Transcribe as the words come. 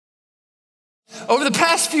Over the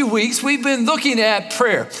past few weeks, we've been looking at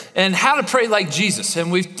prayer and how to pray like Jesus.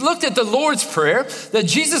 And we've looked at the Lord's Prayer that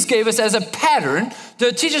Jesus gave us as a pattern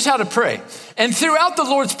to teach us how to pray. And throughout the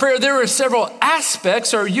Lord's Prayer, there are several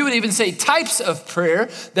aspects, or you would even say types of prayer,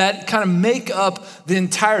 that kind of make up the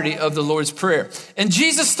entirety of the Lord's Prayer. And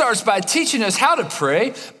Jesus starts by teaching us how to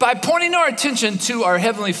pray by pointing our attention to our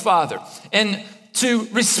Heavenly Father and to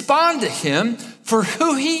respond to Him for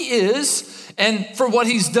who He is and for what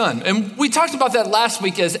He's done. And we talked about that last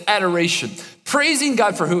week as adoration, praising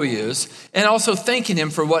God for who He is and also thanking Him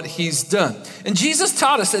for what He's done. And Jesus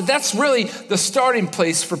taught us that that's really the starting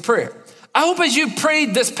place for prayer. I hope as you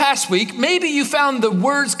prayed this past week, maybe you found the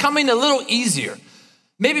words coming a little easier.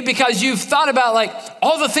 Maybe because you've thought about like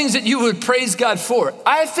all the things that you would praise God for.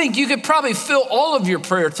 I think you could probably fill all of your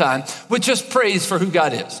prayer time with just praise for who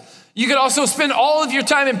God is. You could also spend all of your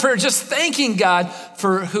time in prayer just thanking God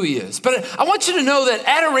for who He is. But I want you to know that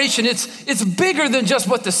adoration, it's bigger than just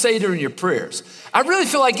what to say during your prayers. I really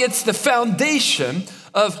feel like it's the foundation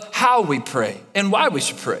of how we pray and why we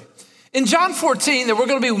should pray. In John 14, that we're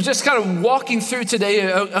going to be just kind of walking through today,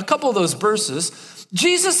 a couple of those verses,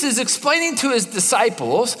 Jesus is explaining to His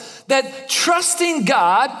disciples that trusting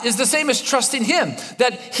God is the same as trusting Him,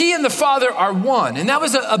 that He and the Father are one. And that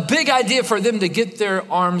was a big idea for them to get their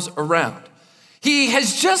arms around. He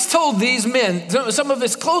has just told these men, some of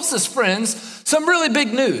His closest friends, some really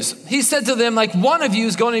big news. He said to them, like, one of you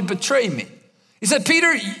is going to betray me. He said,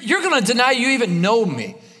 Peter, you're going to deny you even know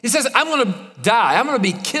me. He says, I'm going to die. I'm going to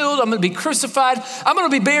be killed. I'm going to be crucified. I'm going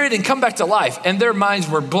to be buried and come back to life. And their minds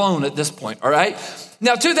were blown at this point, all right?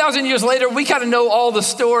 Now, 2,000 years later, we kind of know all the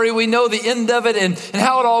story. We know the end of it and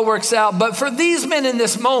how it all works out. But for these men in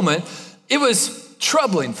this moment, it was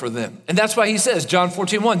troubling for them. And that's why he says, John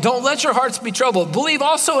 14:1, don't let your hearts be troubled. Believe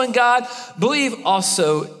also in God. Believe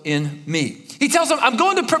also in me. He tells them, I'm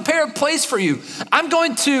going to prepare a place for you. I'm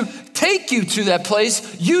going to take you to that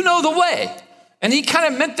place. You know the way. And he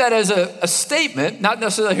kind of meant that as a statement, not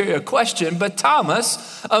necessarily a question, but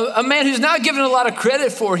Thomas, a man who's not given a lot of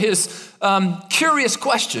credit for his curious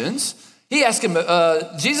questions, he asked him,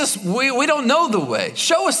 Jesus, we don't know the way.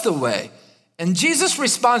 Show us the way. And Jesus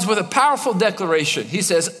responds with a powerful declaration. He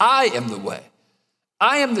says, I am the way.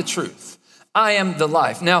 I am the truth. I am the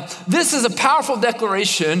life. Now, this is a powerful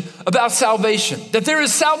declaration about salvation, that there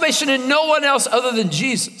is salvation in no one else other than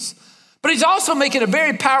Jesus. But he's also making a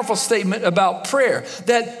very powerful statement about prayer,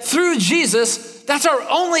 that through Jesus, that's our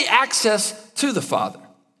only access to the Father.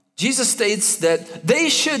 Jesus states that they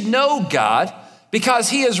should know God because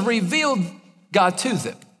He has revealed God to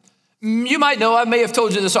them. You might know, I may have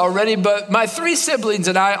told you this already, but my 3 siblings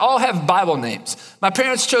and I all have Bible names. My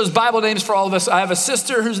parents chose Bible names for all of us. I have a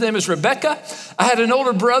sister whose name is Rebecca. I had an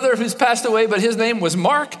older brother who's passed away, but his name was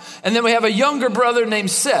Mark. And then we have a younger brother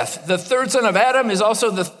named Seth. The third son of Adam is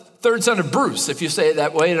also the third son of Bruce, if you say it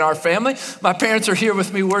that way, in our family. My parents are here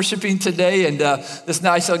with me worshiping today, and this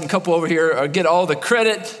nice looking couple over here get all the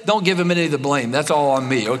credit. Don't give them any of the blame. That's all on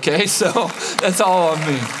me, okay? So that's all on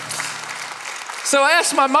me. So I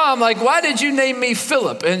asked my mom, like, why did you name me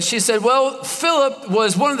Philip? And she said, well, Philip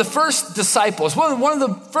was one of the first disciples, one of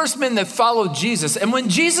the first men that followed Jesus. And when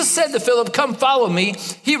Jesus said to Philip, come follow me,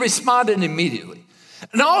 he responded immediately.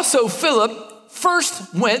 And also Philip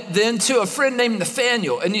first went then to a friend named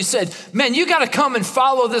Nathaniel, and you said, man, you got to come and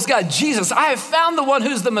follow this guy, Jesus. I have found the one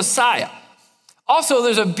who's the Messiah. Also,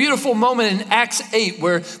 there's a beautiful moment in Acts 8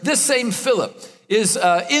 where this same Philip is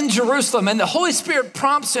in Jerusalem, and the Holy Spirit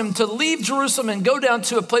prompts him to leave Jerusalem and go down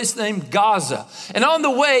to a place named Gaza. And on the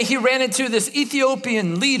way, he ran into this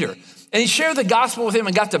Ethiopian leader, and he shared the gospel with him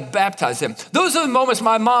and got to baptize him. Those are the moments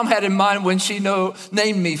my mom had in mind when she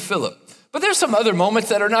named me Philip. But there's some other moments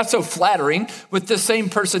that are not so flattering with the same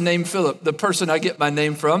person named Philip, the person I get my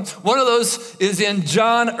name from. One of those is in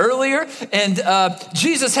John earlier, and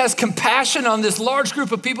Jesus has compassion on this large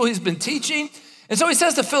group of people he's been teaching. And so he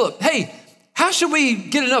says to Philip, hey, how should we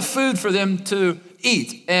get enough food for them to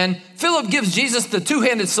eat? And Philip gives Jesus the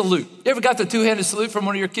 2-handed salute. You ever got the 2-handed salute from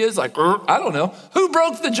one of your kids? Like, I don't know. Who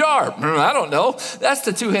broke the jar? I don't know. That's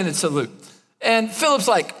the 2-handed salute. And Philip's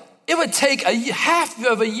like, it would take half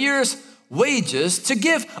of a year's wages to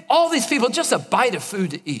give all these people just a bite of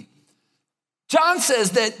food to eat. John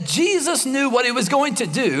says that Jesus knew what he was going to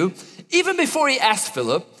do even before he asked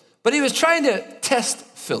Philip, but he was trying to test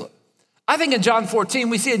Philip. I think in John 14,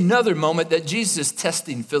 we see another moment that Jesus is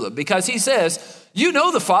testing Philip because he says, you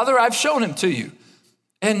know the Father, I've shown him to you.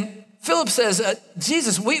 And Philip says,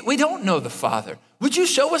 Jesus, we don't know the Father. Would you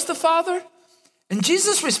show us the Father? And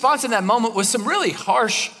Jesus' response in that moment was some really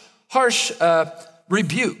harsh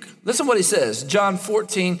rebuke. Listen what he says, John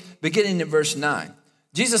 14, beginning in verse 9.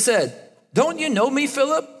 Jesus said, "Don't you know me,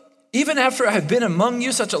 Philip, even after I have been among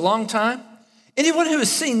you such a long time? Anyone who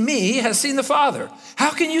has seen me has seen the Father.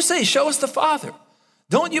 How can you say, 'Show us the Father'?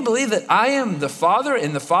 Don't you believe that I am the Father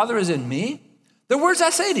and the Father is in me? The words I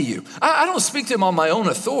say to you, I don't speak to them on my own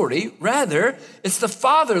authority. Rather, it's the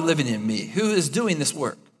Father living in me who is doing this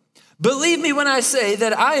work. Believe me when I say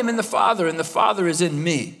that I am in the Father and the Father is in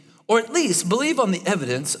me, or at least believe on the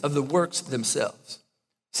evidence of the works themselves."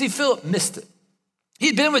 See, Philip missed it.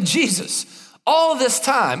 He'd been with Jesus all this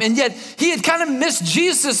time, and yet he had kind of missed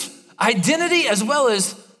Jesus' identity as well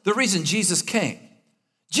as the reason Jesus came.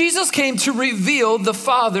 Jesus came to reveal the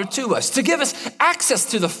Father to us, to give us access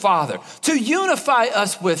to the Father, to unify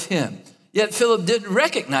us with him. Yet Philip didn't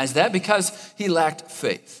recognize that because he lacked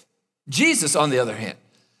faith. Jesus, on the other hand,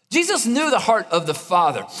 Jesus knew the heart of the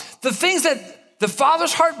Father. The things that the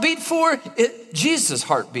Father's heart beat for, Jesus'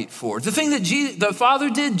 heart beat for. The thing that the Father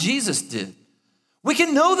did, Jesus did. We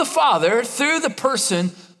can know the Father through the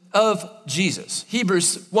person of Jesus.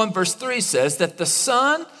 Hebrews 1 verse 3 says that the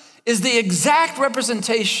Son is the exact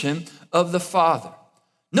representation of the Father.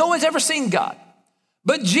 No one's ever seen God,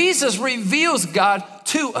 but Jesus reveals God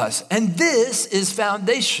to us, and this is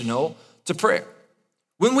foundational to prayer.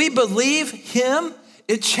 When we believe him,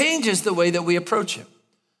 it changes the way that we approach him.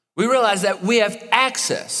 We realize that we have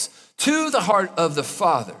access to the heart of the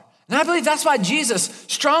Father. And I believe that's why Jesus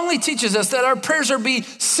strongly teaches us that our prayers are be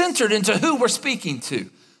centered into who we're speaking to.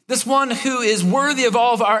 This one who is worthy of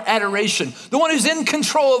all of our adoration, the one who's in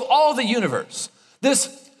control of all the universe, this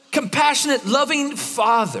compassionate, loving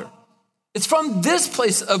Father. It's from this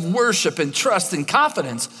place of worship and trust and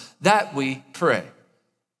confidence that we pray.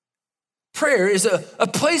 Prayer is a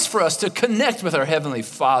place for us to connect with our Heavenly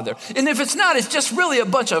Father. And if it's not, it's just really a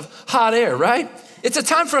bunch of hot air, right? It's a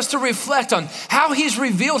time for us to reflect on how he's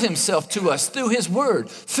revealed himself to us through his word,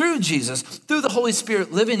 through Jesus, through the Holy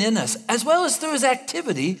Spirit living in us, as well as through his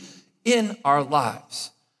activity in our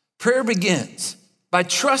lives. Prayer begins by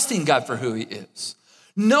trusting God for who he is,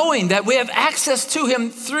 knowing that we have access to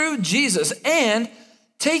him through Jesus, and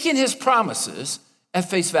taking his promises at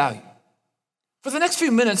face value. For the next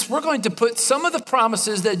few minutes, we're going to put some of the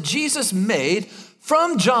promises that Jesus made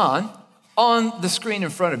from John on the screen in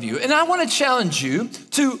front of you. And I want to challenge you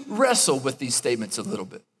to wrestle with these statements a little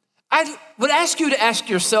bit. I would ask you to ask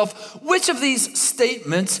yourself, which of these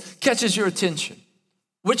statements catches your attention?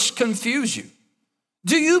 Which confuse you?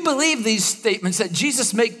 Do you believe these statements that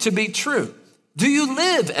Jesus made to be true? Do you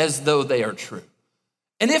live as though they are true?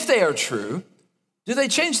 And if they are true, do they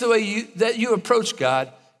change the way that you approach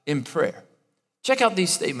God in prayer? Check out these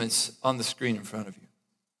statements on the screen in front of you.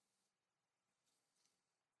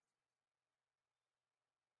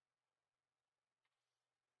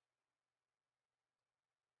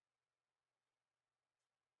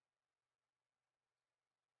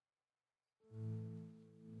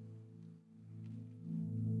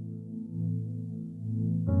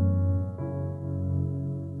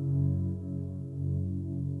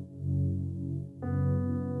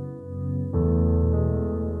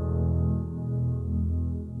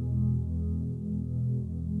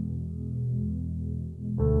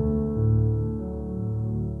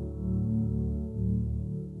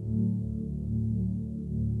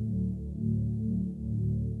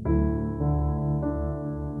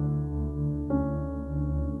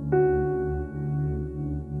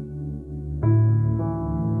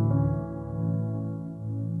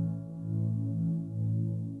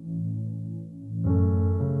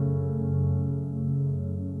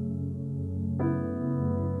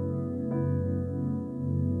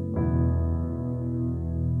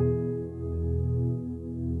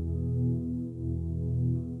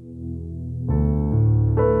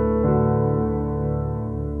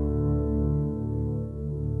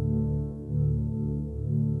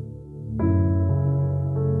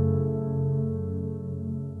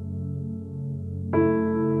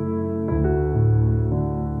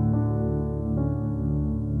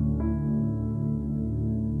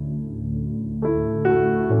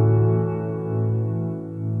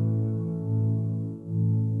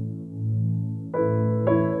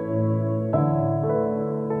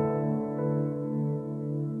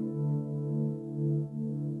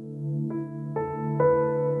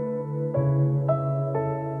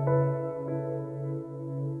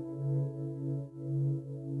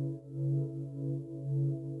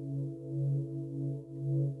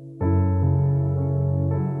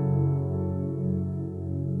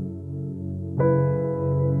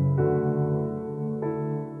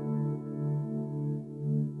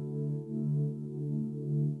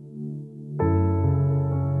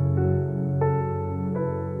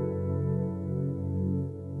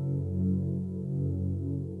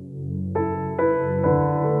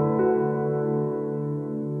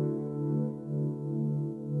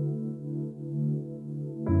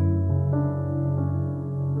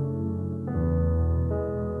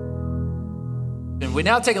 invitation, we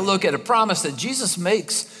now take a look at a promise that Jesus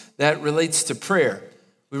makes that relates to prayer.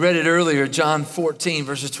 We read it earlier, John 14,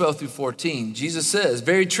 verses 12 through 14. Jesus says,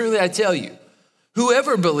 "Very truly I tell you,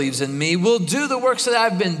 whoever believes in me will do the works that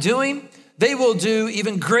I've been doing. They will do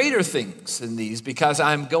even greater things than these because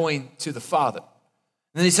I'm going to the Father."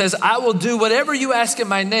 And then he says, "I will do whatever you ask in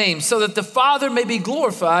my name so that the Father may be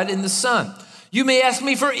glorified in the Son. You may ask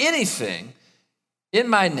me for anything in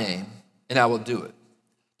my name and I will do it."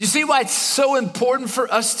 You see why it's so important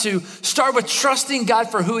for us to start with trusting God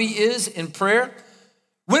for who he is in prayer?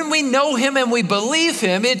 When we know him and we believe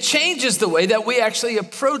him, it changes the way that we actually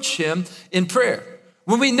approach him in prayer.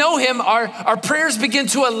 When we know him, our prayers begin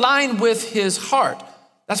to align with his heart.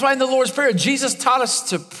 That's why in the Lord's Prayer, Jesus taught us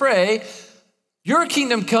to pray, "Your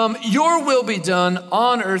kingdom come, your will be done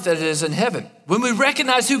on earth as it is in heaven." When we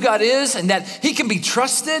recognize who God is and that he can be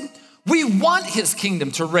trusted, we want his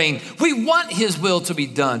kingdom to reign. We want his will to be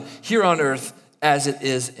done here on earth as it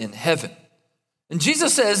is in heaven. And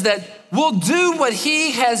Jesus says that we'll do what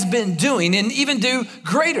he has been doing and even do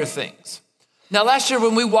greater things. Now, last year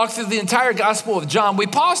when we walked through the entire Gospel of John, we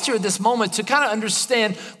paused here at this moment to kind of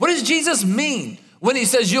understand, what does Jesus mean when he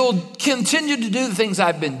says, "You'll continue to do the things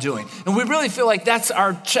I've been doing"? And we really feel like that's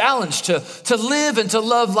our challenge, to live and to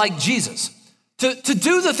love like Jesus, to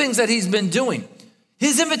do the things that he's been doing.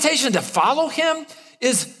 His invitation to follow him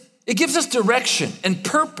it gives us direction and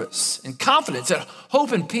purpose and confidence and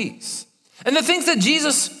hope and peace. And the things that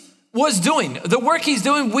Jesus was doing, the work he's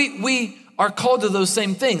doing, we are called to those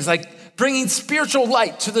same things, like bringing spiritual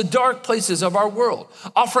light to the dark places of our world,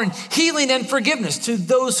 offering healing and forgiveness to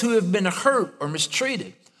those who have been hurt or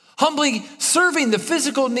mistreated, humbly serving the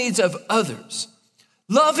physical needs of others,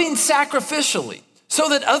 loving sacrificially so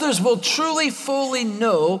that others will truly, fully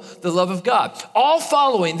know the love of God, all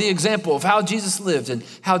following the example of how Jesus lived and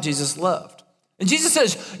how Jesus loved. And Jesus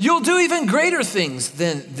says, "You'll do even greater things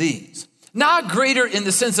than these." Not greater in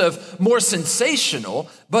the sense of more sensational,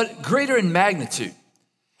 but greater in magnitude.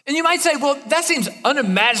 And you might say, well, that seems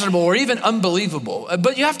unimaginable or even unbelievable.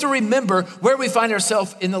 But you have to remember where we find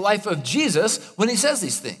ourselves in the life of Jesus when he says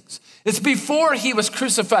these things. It's before he was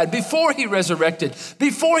crucified, before he resurrected,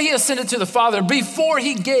 before he ascended to the Father, before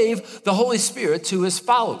he gave the Holy Spirit to his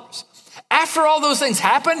followers. After all those things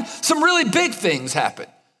happened, some really big things happened.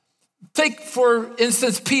 Take, for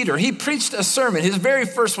instance, Peter. He preached a sermon, his very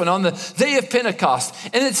first one, on the day of Pentecost.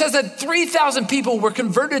 And it says that 3,000 people were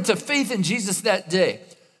converted to faith in Jesus that day.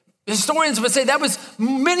 Historians would say that was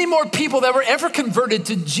many more people that were ever converted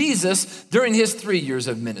to Jesus during his 3 years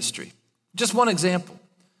of ministry. Just one example.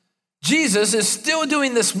 Jesus is still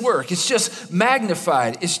doing this work. It's just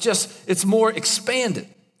magnified. It's more expanded.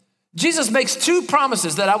 Jesus makes two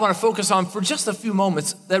promises that I want to focus on for just a few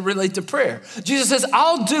moments that relate to prayer. Jesus says,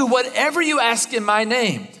 "I'll do whatever you ask in my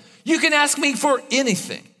name. You can ask me for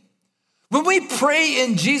anything." When we pray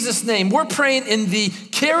in Jesus' name, we're praying in the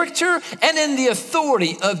character and in the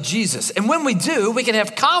authority of Jesus. And when we do, we can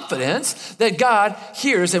have confidence that God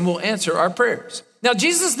hears and will answer our prayers. Now,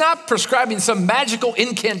 Jesus is not prescribing some magical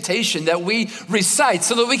incantation that we recite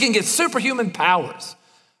so that we can get superhuman powers.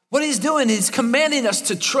 What he's doing is commanding us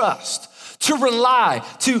to trust, to rely,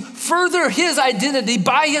 to further his identity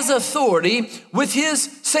by his authority with his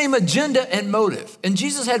same agenda and motive. And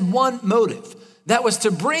Jesus had one motive. That was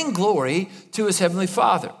to bring glory to his heavenly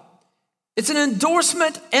Father. It's an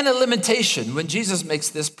endorsement and a limitation when Jesus makes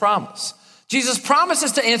this promise. Jesus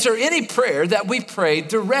promises to answer any prayer that we pray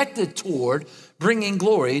directed toward bringing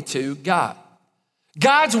glory to God.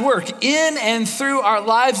 God's work in and through our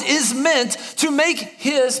lives is meant to make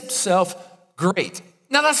himself great.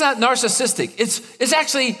 Now, that's not narcissistic. It's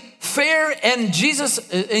actually fair, and Jesus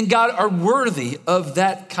and God are worthy of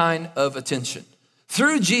that kind of attention.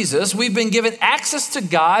 Through Jesus, we've been given access to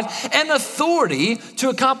God and authority to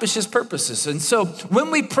accomplish his purposes. And so when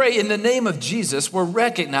we pray in the name of Jesus, we're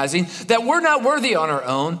recognizing that we're not worthy on our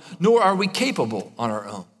own, nor are we capable on our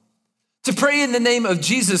own. To pray in the name of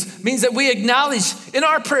Jesus means that we acknowledge in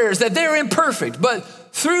our prayers that they're imperfect,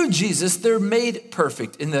 but through Jesus, they're made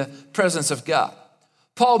perfect in the presence of God.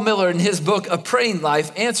 Paul Miller, in his book, A Praying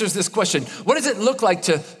Life, answers this question. What does it look like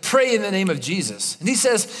to pray in the name of Jesus? And he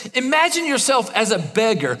says, imagine yourself as a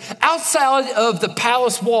beggar outside of the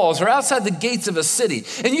palace walls or outside the gates of a city.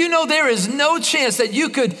 And you know there is no chance that you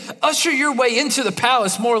could usher your way into the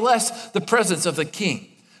palace, more or less the presence of the king.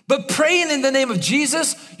 But praying in the name of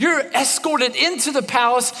Jesus, you're escorted into the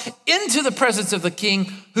palace, into the presence of the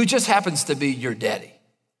king, who just happens to be your daddy.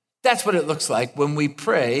 That's what it looks like when we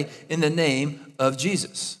pray in the name of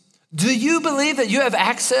Jesus. Do you believe that you have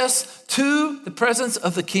access to the presence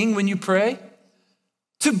of the king when you pray?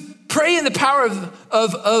 To pray in the power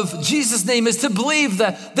of Jesus' name is to believe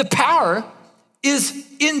that the power is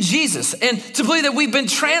in Jesus, and to believe that we've been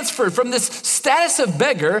transferred from this status of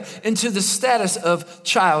beggar into the status of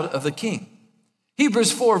child of the King.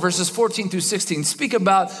 Hebrews 4 verses 14 through 16 speak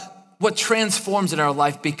about what transforms in our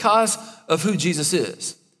life because of who Jesus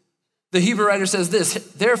is. The Hebrew writer says this,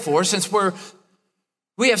 therefore, since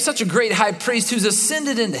we have such a great high priest who's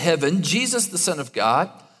ascended into heaven, Jesus, the Son of God,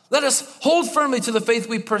 let us hold firmly to the faith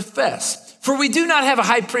we profess. For we do not have a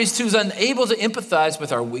high priest who's unable to empathize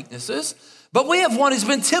with our weaknesses, but we have one who's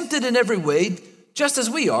been tempted in every way, just as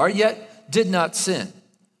we are, yet did not sin.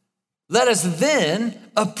 Let us then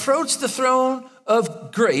approach the throne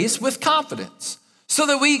of grace with confidence, so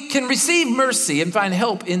that we can receive mercy and find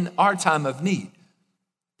help in our time of need.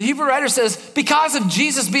 The Hebrew writer says, because of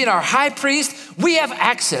Jesus being our high priest, we have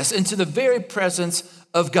access into the very presence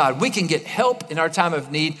of God. We can get help in our time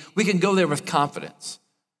of need. We can go there with confidence.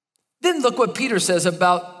 Then look what Peter says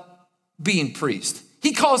about being priest.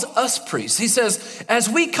 He calls us priests. He says, as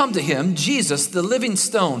we come to him, Jesus, the living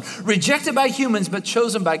stone, rejected by humans but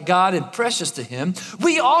chosen by God and precious to him,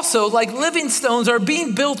 we also, like living stones, are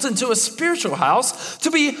being built into a spiritual house to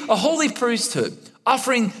be a holy priesthood,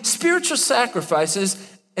 offering spiritual sacrifices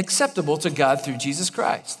acceptable to God through Jesus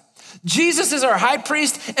Christ. Jesus is our high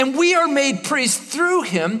priest, and we are made priests through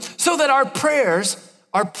him so that our prayers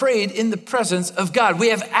are prayed in the presence of God. We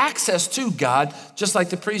have access to God just like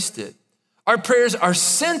the priest did. Our prayers are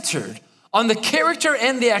centered on the character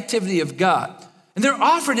and the activity of God. And they're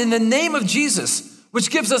offered in the name of Jesus, which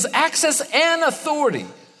gives us access and authority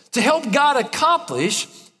to help God accomplish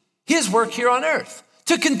his work here on earth,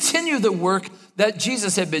 to continue the work that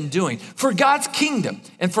Jesus had been doing for God's kingdom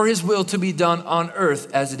and for his will to be done on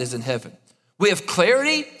earth as it is in heaven. We have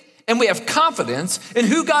clarity and we have confidence in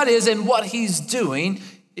who God is and what he's doing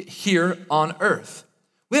here on earth.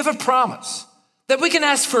 We have a promise that we can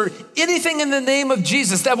ask for anything in the name of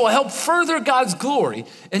Jesus that will help further God's glory,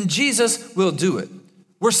 and Jesus will do it.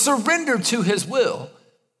 We're surrendered to his will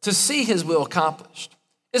to see his will accomplished.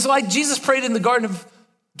 It's like Jesus prayed in the Garden of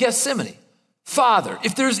Gethsemane. Father,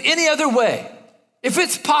 if there's any other way, if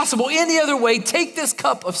it's possible, any other way, take this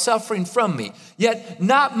cup of suffering from me, yet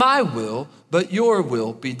not my will, but your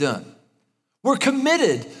will be done. We're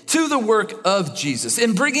committed to the work of Jesus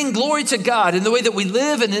in bringing glory to God in the way that we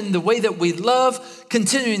live and in the way that we love,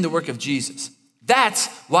 continuing the work of Jesus. That's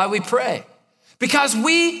why we pray, because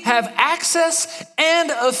we have access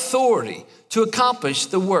and authority to accomplish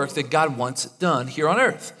the work that God wants done here on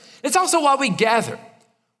earth. It's also why we gather.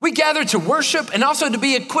 We gather to worship and also to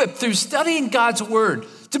be equipped through studying God's word,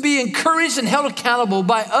 to be encouraged and held accountable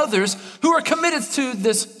by others who are committed to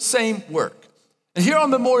this same work. And here on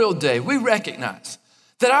Memorial Day, we recognize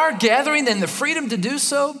that our gathering and the freedom to do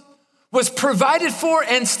so was provided for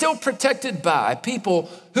and still protected by people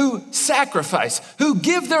who sacrifice, who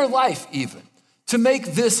give their life even to make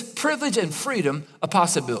this privilege and freedom a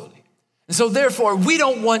possibility. And so therefore, we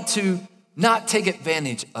don't want to not take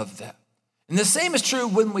advantage of that. And the same is true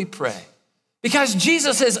when we pray. Because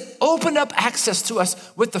Jesus has opened up access to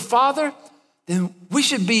us with the Father, then we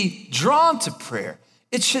should be drawn to prayer.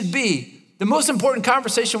 It should be the most important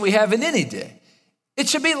conversation we have in any day. It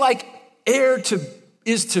should be like air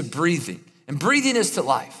is to breathing, and breathing is to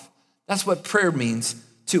life. That's what prayer means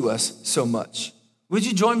to us so much. Would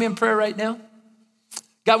you join me in prayer right now?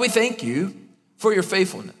 God, we thank you for your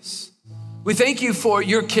faithfulness. We thank you for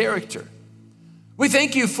your character. We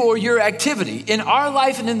thank you for your activity in our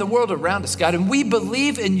life and in the world around us, God. And we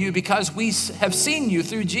believe in you because we have seen you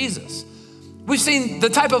through Jesus. We've seen the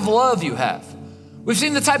type of love you have. We've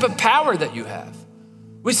seen the type of power that you have.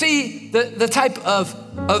 We see the type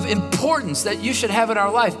of importance that you should have in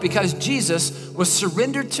our life because Jesus was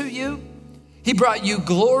surrendered to you. He brought you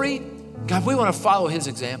glory. God, we want to follow his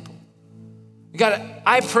example. God,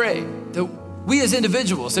 I pray that we as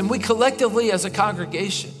individuals and we collectively as a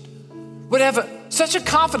congregation would have such a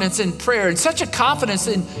confidence in prayer and such a confidence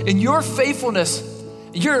in your faithfulness,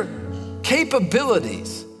 your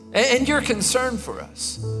capabilities, and your concern for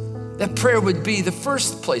us, that prayer would be the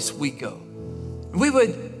first place we go. We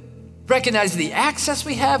would recognize the access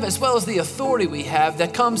we have as well as the authority we have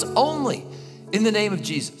that comes only in the name of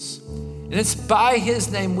Jesus. And it's by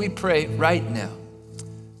his name we pray right now.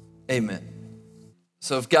 Amen.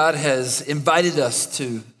 So if God has invited us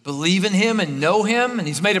to believe in him and know him, and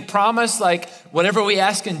he's made a promise like whatever we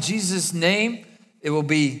ask in Jesus' name, it will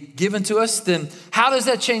be given to us, then how does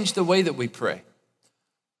that change the way that we pray?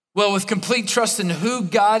 Well, with complete trust in who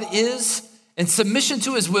God is and submission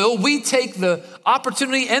to his will, we take the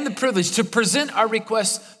opportunity and the privilege to present our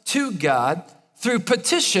requests to God through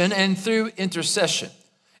petition and through intercession.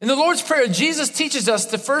 In the Lord's Prayer, Jesus teaches us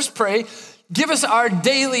to first pray, give us our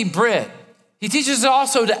daily bread. He teaches us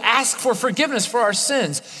also to ask for forgiveness for our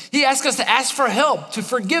sins. He asks us to ask for help, to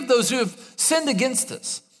forgive those who have sinned against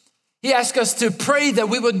us. He asks us to pray that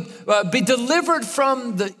we would be delivered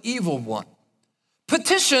from the evil one.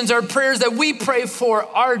 Petitions are prayers that we pray for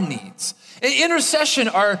our needs. And intercession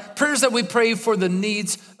are prayers that we pray for the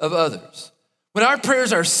needs of others. When our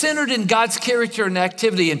prayers are centered in God's character and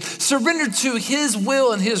activity and surrendered to his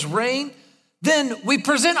will and his reign, then we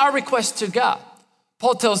present our requests to God.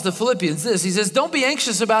 Paul tells the Philippians this. He says, don't be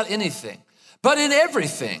anxious about anything, but in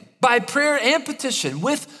everything, by prayer and petition,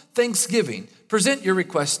 with thanksgiving, present your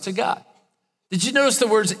requests to God. Did you notice the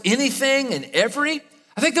words anything and every?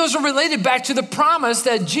 I think those are related back to the promise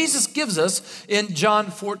that Jesus gives us in John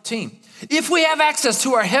 14. If we have access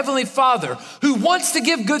to our Heavenly Father who wants to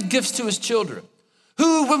give good gifts to his children,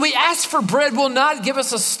 who when we ask for bread will not give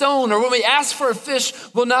us a stone, or when we ask for a fish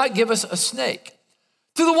will not give us a snake,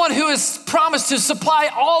 to the one who has promised to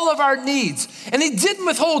supply all of our needs, and he didn't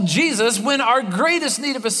withhold Jesus when our greatest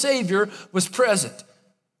need of a Savior was present.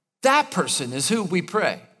 That person is who we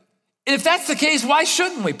pray. And if that's the case, why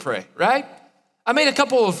shouldn't we pray, right? I made a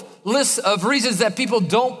couple of lists of reasons that people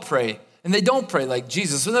don't pray, and they don't pray like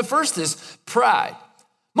Jesus. And the first is pride.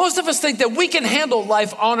 Most of us think that we can handle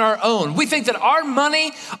life on our own. We think that our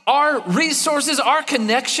money, our resources, our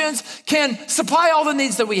connections can supply all the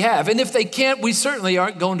needs that we have. And if they can't, we certainly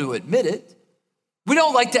aren't going to admit it. We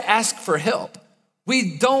don't like to ask for help.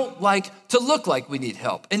 We don't like to look like we need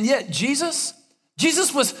help. And yet Jesus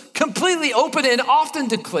was completely open and often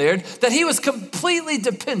declared that he was completely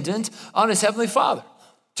dependent on his Heavenly Father.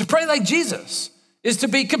 To pray like Jesus is to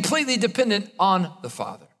be completely dependent on the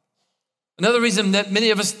Father. Another reason that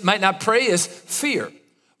many of us might not pray is fear.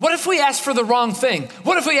 What if we ask for the wrong thing?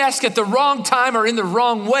 What if we ask at the wrong time or in the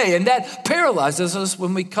wrong way? And that paralyzes us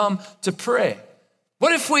when we come to pray.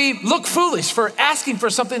 What if we look foolish for asking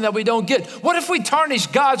for something that we don't get? What if we tarnish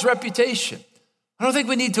God's reputation? I don't think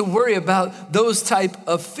we need to worry about those type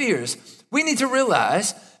of fears. We need to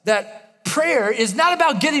realize that prayer is not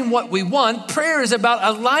about getting what we want. Prayer is about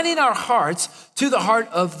aligning our hearts to the heart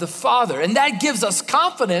of the Father. And that gives us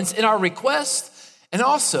confidence in our request and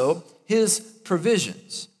also his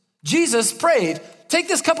provisions. Jesus prayed, take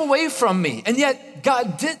this cup away from me. And yet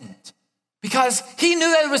God didn't, because he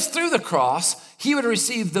knew that it was through the cross he would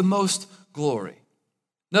receive the most glory.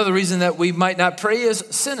 Another reason that we might not pray is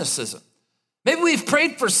cynicism. Maybe we've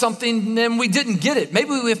prayed for something and we didn't get it.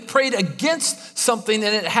 Maybe we've prayed against something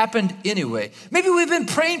and it happened anyway. Maybe we've been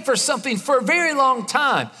praying for something for a very long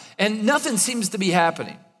time and nothing seems to be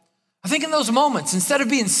happening. I think in those moments, instead of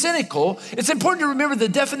being cynical, it's important to remember the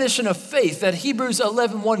definition of faith that Hebrews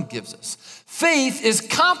 11:1 gives us. Faith is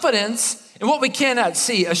confidence in what we cannot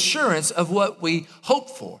see, assurance of what we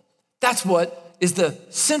hope for. That's what is the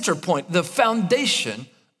center point, the foundation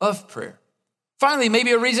of prayer. Finally, maybe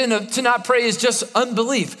a reason to not pray is just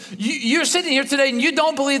unbelief. You're sitting here today and you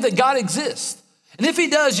don't believe that God exists. And if he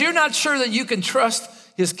does, you're not sure that you can trust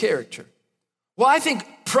his character. Well, I think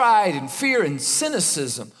pride and fear and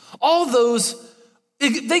cynicism, all those,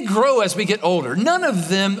 they grow as we get older. None of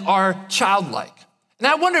them are childlike. And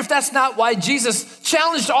I wonder if that's not why Jesus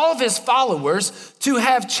challenged all of his followers to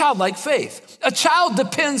have childlike faith. A child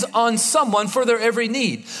depends on someone for their every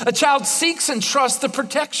need. A child seeks and trusts the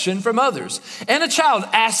protection from others. And a child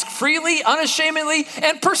asks freely, unashamedly,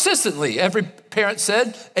 and persistently. Every parent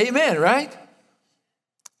said, amen, right?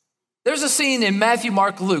 There's a scene in Matthew,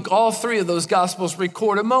 Mark, Luke. All three of those gospels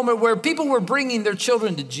record a moment where people were bringing their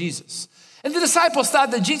children to Jesus. And the disciples thought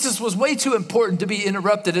that Jesus was way too important to be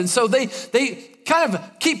interrupted. And so they kind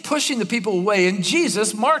of keep pushing the people away. And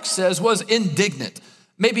Jesus, Mark says, was indignant.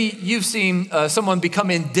 Maybe you've seen someone become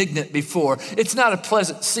indignant before. It's not a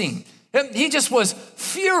pleasant scene. He just was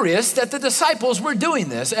furious that the disciples were doing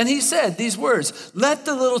this. And he said these words, let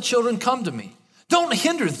the little children come to me. Don't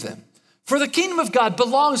hinder them, for the kingdom of God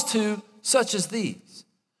belongs to such as these.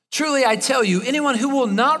 Truly, I tell you, anyone who will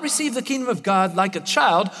not receive the kingdom of God like a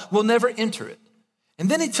child will never enter it.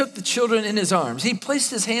 And then he took the children in his arms. He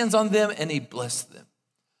placed his hands on them and he blessed them.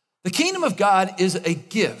 The kingdom of God is a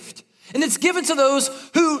gift. And it's given to those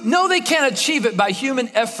who know they can't achieve it by human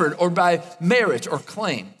effort or by merit or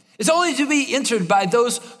claim. It's only to be entered by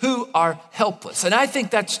those who are helpless. And I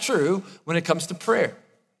think that's true when it comes to prayer.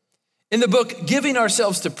 In the book, Giving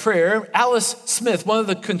Ourselves to Prayer, Alice Smith, one of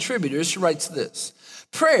the contributors, she writes this.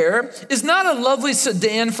 Prayer is not a lovely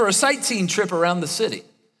sedan for a sightseeing trip around the city.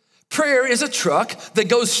 Prayer is a truck that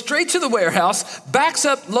goes straight to the warehouse, backs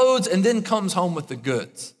up, loads, and then comes home with the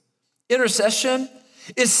goods. Intercession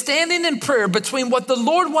is standing in prayer between what the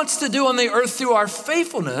Lord wants to do on the earth through our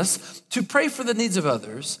faithfulness to pray for the needs of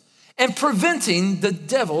others and preventing the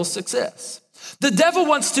devil's success. The devil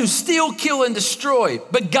wants to steal, kill, and destroy,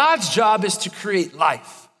 but God's job is to create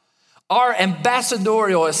life. Our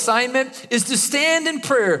ambassadorial assignment is to stand in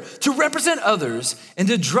prayer, to represent others, and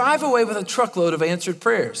to drive away with a truckload of answered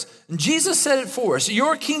prayers. And Jesus said it for us,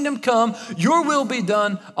 your kingdom come, your will be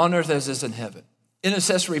done on earth as is in heaven.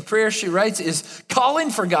 Intercessory prayer, she writes, is calling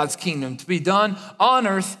for God's kingdom to be done on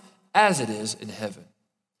earth as it is in heaven.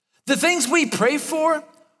 The things we pray for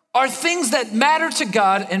are things that matter to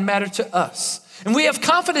God and matter to us. And we have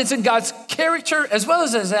confidence in God's character as well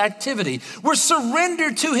as his activity. We're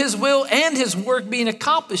surrendered to his will and his work being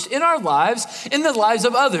accomplished in our lives, in the lives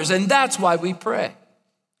of others. And that's why we pray.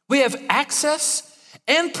 We have access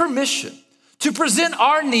and permission to present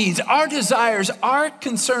our needs, our desires, our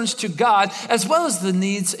concerns to God, as well as the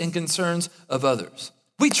needs and concerns of others.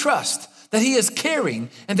 We trust that he is caring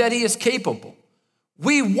and that he is capable.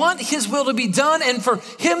 We want his will to be done and for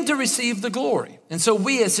him to receive the glory. And so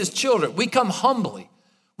we as his children, we come humbly,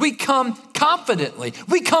 we come confidently,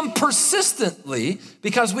 we come persistently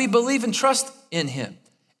because we believe and trust in him.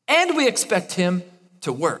 And we expect him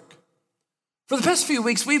to work. For the past few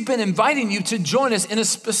weeks, we've been inviting you to join us in a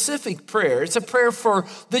specific prayer. It's a prayer for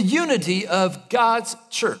the unity of God's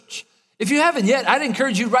church. If you haven't yet, I'd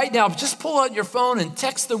encourage you right now, just pull out your phone and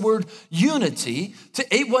text the word unity to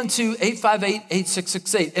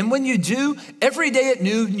 812-858-8668. And when you do, every day at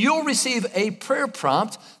noon, you'll receive a prayer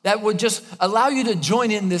prompt that would just allow you to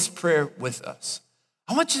join in this prayer with us.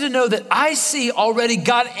 I want you to know that I see already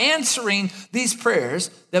God answering these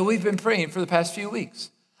prayers that we've been praying for the past few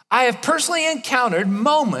weeks. I have personally encountered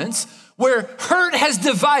moments where hurt has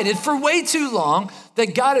divided for way too long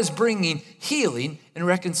that God is bringing healing and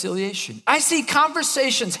reconciliation. I see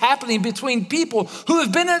conversations happening between people who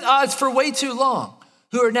have been at odds for way too long,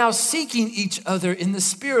 who are now seeking each other in the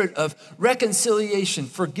spirit of reconciliation,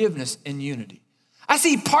 forgiveness, and unity. I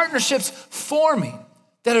see partnerships forming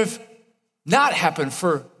that have not happened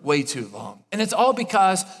for way too long. And it's all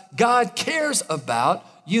because God cares about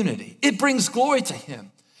unity. It brings glory to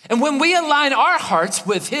him. And when we align our hearts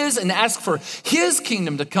with his and ask for his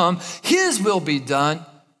kingdom to come, his will be done,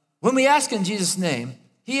 when we ask in Jesus' name,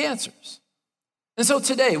 he answers. And so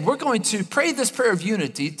today, we're going to pray this prayer of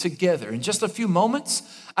unity together. In just a few moments,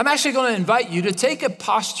 I'm actually going to invite you to take a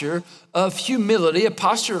posture of humility, a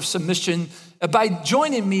posture of submission by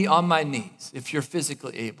joining me on my knees, if you're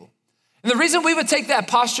physically able. And the reason we would take that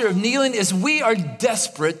posture of kneeling is we are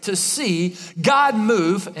desperate to see God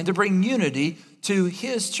move and to bring unity to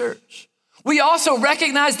his church. We also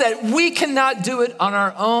recognize that we cannot do it on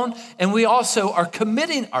our own, and we also are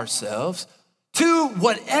committing ourselves to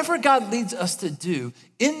whatever God leads us to do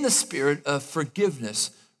in the spirit of forgiveness,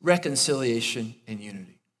 reconciliation, and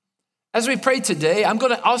unity. As we pray today, I'm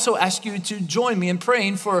going to also ask you to join me in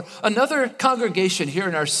praying for another congregation here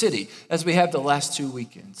in our city as we have the last 2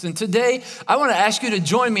 weekends. And today, I want to ask you to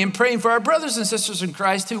join me in praying for our brothers and sisters in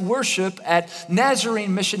Christ who worship at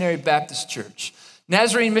Nazarene Missionary Baptist Church.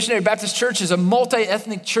 Nazarene Missionary Baptist Church is a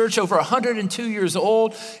multi-ethnic church over 102 years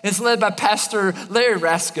old. It's led by Pastor Larry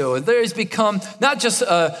Rasco. And Larry's become not just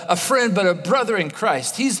a friend, but a brother in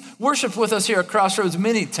Christ. He's worshiped with us here at Crossroads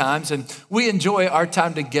many times, and we enjoy our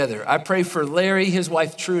time together. I pray for Larry, his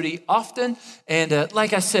wife Trudy, often. And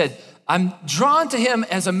like I said, I'm drawn to him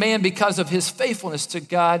as a man because of his faithfulness to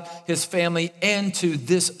God, his family, and to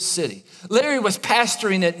this city. Larry was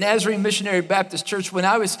pastoring at Nazarene Missionary Baptist Church when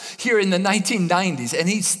I was here in the 1990s, and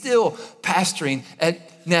he's still pastoring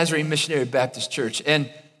at Nazarene Missionary Baptist Church.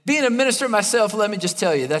 And being a minister myself, let me just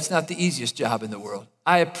tell you, that's not the easiest job in the world.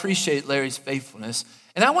 I appreciate Larry's faithfulness,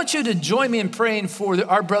 and I want you to join me in praying for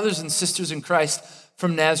our brothers and sisters in Christ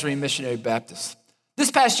from Nazarene Missionary Baptist.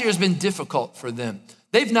 This past year has been difficult for them.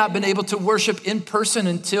 They've not been able to worship in person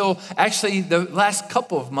until actually the last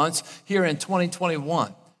couple of months here in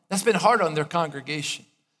 2021. That's been hard on their congregation.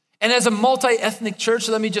 And as a multi-ethnic church,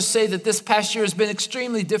 let me just say that this past year has been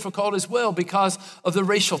extremely difficult as well because of the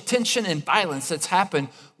racial tension and violence that's happened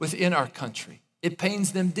within our country. It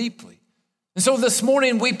pains them deeply. And so this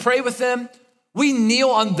morning we pray with them. We kneel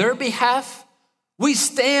on their behalf. We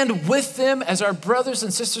stand with them as our brothers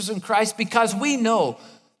and sisters in Christ because we know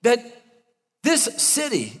that this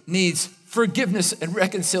city needs forgiveness and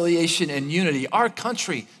reconciliation and unity. Our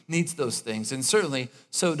country needs those things, and certainly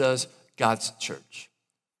so does God's church.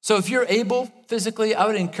 So if you're able physically, I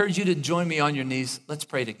would encourage you to join me on your knees. Let's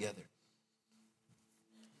pray together.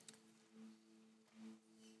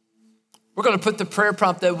 We're going to put the prayer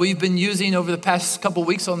prompt that we've been using over the past couple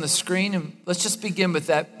weeks on the screen, and let's just begin with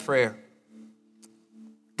that prayer.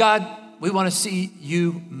 God, we want to see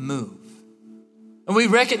you move. And we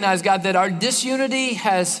recognize, God, that our disunity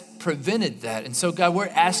has prevented that. And so, God, we're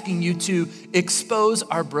asking you to expose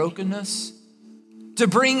our brokenness, to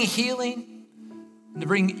bring healing, and to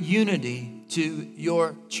bring unity to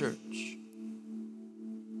your church.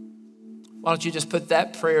 Why don't you just put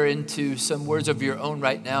that prayer into some words of your own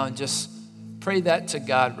right now and just pray that to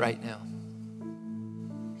God right now.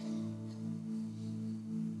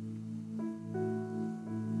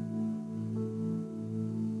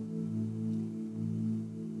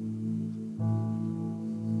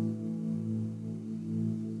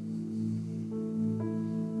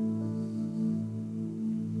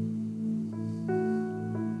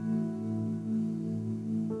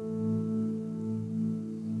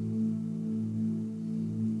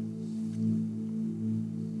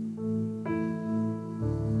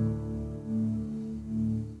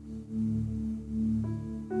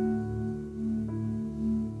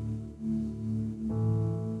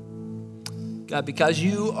 God, because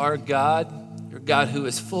you are God, you're God who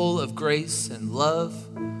is full of grace and love.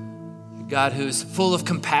 You're God who is full of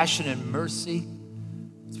compassion and mercy.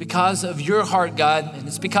 It's because of your heart, God, and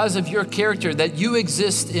it's because of your character that you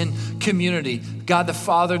exist in community. God the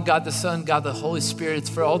Father, God the Son, God the Holy Spirit. It's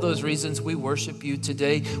for all those reasons we worship you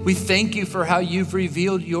today. We thank you for how you've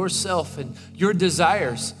revealed yourself and your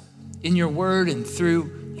desires in your word and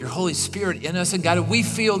through your Holy Spirit in us. And God, we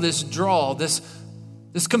feel this draw, this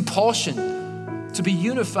compulsion to be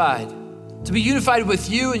unified with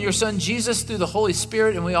you and your Son Jesus through the Holy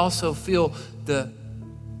Spirit. And we also feel the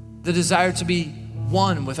desire to be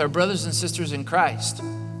one with our brothers and sisters in Christ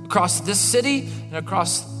across this city and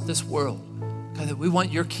across this world. God, that we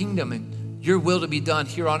want your kingdom and your will to be done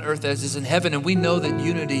here on earth as is in heaven. And we know that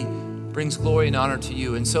unity brings glory and honor to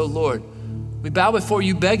you. And so, Lord, we bow before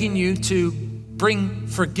you, begging you to bring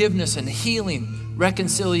forgiveness and healing,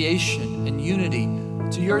 reconciliation and unity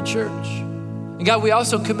to your church. And God, we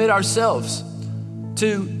also commit ourselves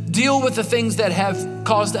to deal with the things that have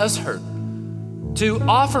caused us hurt, to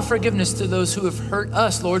offer forgiveness to those who have hurt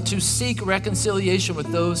us, Lord, to seek reconciliation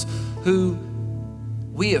with those who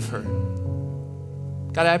we have hurt.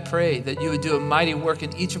 God, I pray that you would do a mighty work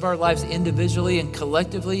in each of our lives individually and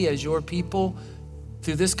collectively as your people,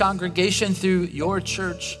 through this congregation, through your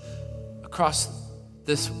church, across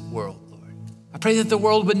this world, Lord. I pray that the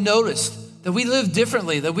world would notice that we live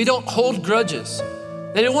differently, that we don't hold grudges,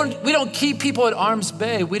 that we don't keep people at arm's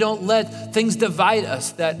bay. We don't let things divide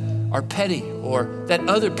us that are petty or that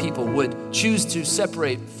other people would choose to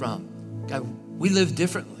separate from. God, we live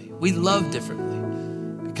differently. We love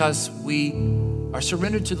differently because we are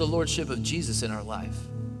surrendered to the lordship of Jesus in our life.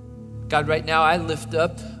 God, right now I lift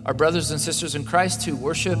up our brothers and sisters in Christ who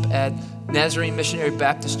worship at Nazarene Missionary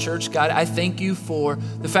Baptist Church. God, I thank you for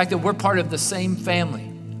the fact that we're part of the same family,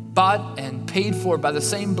 bought and paid for by the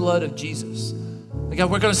same blood of Jesus.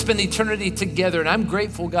 God, we're going to spend eternity together. And I'm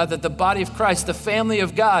grateful, God, that the body of Christ, the family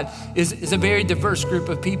of God, is a very diverse group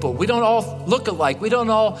of people. We don't all look alike. We don't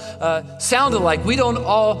all sound alike. We don't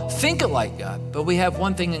all think alike, God. But we have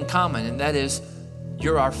one thing in common, and that is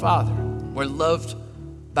you're our Father. We're loved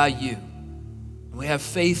by you. And we have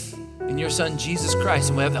faith in your Son, Jesus Christ,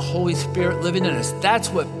 and we have the Holy Spirit living in us. That's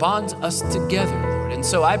what bonds us together, Lord. And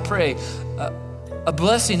so I pray a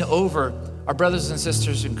blessing over our brothers and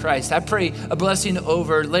sisters in Christ. I pray a blessing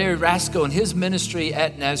over Larry Rasco and his ministry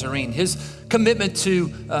at Nazarene, his commitment to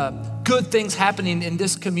good things happening in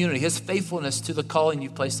this community, his faithfulness to the calling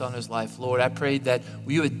you've placed on his life. Lord, I pray that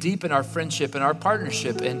you would deepen our friendship and our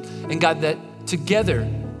partnership, and God, that together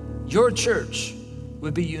your church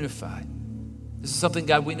would be unified. This is something,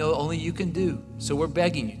 God, we know only you can do, so we're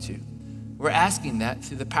begging you to. We're asking that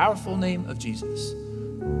through the powerful name of Jesus.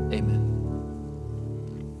 Amen.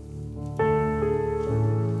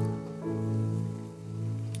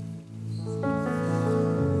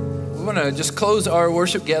 We want to just close our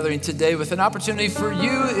worship gathering today with an opportunity for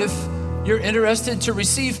you, if you're interested, to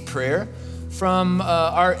receive prayer from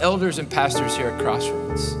our elders and pastors here at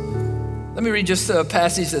Crossroads. Let me read just a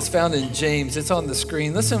passage that's found in James. It's on the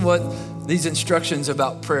screen. Listen what these instructions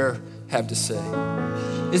about prayer have to say.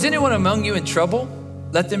 Is anyone among you in trouble?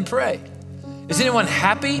 Let them pray. Is anyone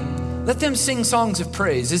happy? Let them sing songs of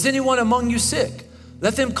praise. Is anyone among you sick?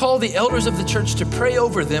 Let them call the elders of the church to pray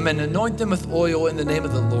over them and anoint them with oil in the name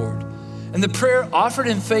of the Lord. And the prayer offered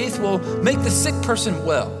in faith will make the sick person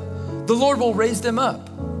well. The Lord will raise them up.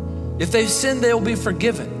 If they've sinned, they will be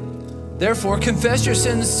forgiven. Therefore, confess your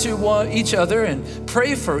sins to each other and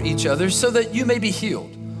pray for each other so that you may be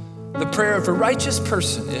healed. The prayer of a righteous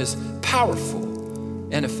person is powerful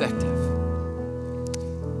and effective.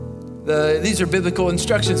 These are biblical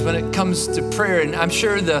instructions when it comes to prayer, and I'm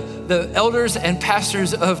sure the elders and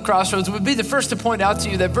pastors of Crossroads would be the first to point out to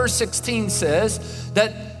you that verse 16 says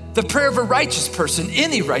that the prayer of a righteous person,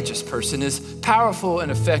 any righteous person, is powerful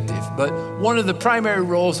and effective. But one of the primary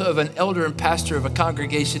roles of an elder and pastor of a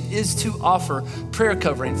congregation is to offer prayer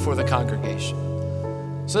covering for the congregation.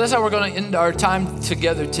 So that's how we're going to end our time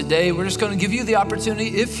together today. We're just going to give you the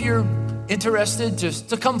opportunity, if you're interested, just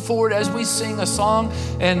to come forward as we sing a song,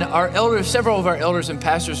 and our elders, several of our elders and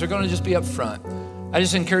pastors are going to just be up front. I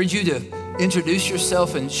just encourage you to introduce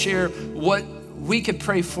yourself and share what we could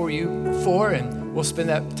pray for you for, and we'll spend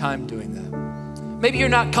that time doing that. Maybe you're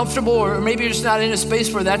not comfortable, or maybe you're just not in a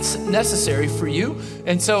space where that's necessary for you.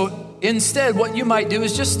 And so instead, what you might do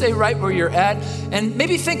is just stay right where you're at and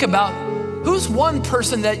maybe think about who's one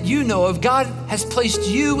person that you know of God has placed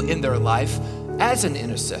you in their life as an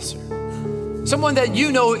intercessor. Someone that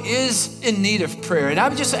you know is in need of prayer. And I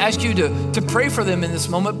would just ask you to pray for them in this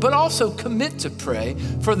moment, but also commit to pray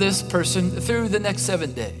for this person through the next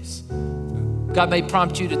 7 days. God may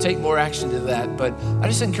prompt you to take more action to that, but I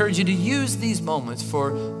just encourage you to use these moments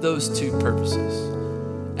for those two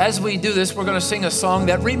purposes. As we do this, we're going to sing a song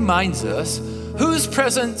that reminds us whose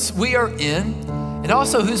presence we are in and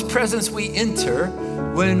also whose presence we enter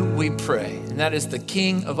when we pray. And that is the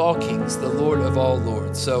King of all kings, the Lord of all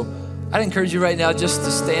lords. So I'd encourage you right now just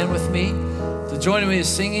to stand with me, to join me in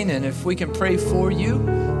singing, and if we can pray for you,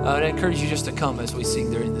 I'd encourage you just to come as we sing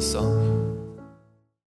during this song.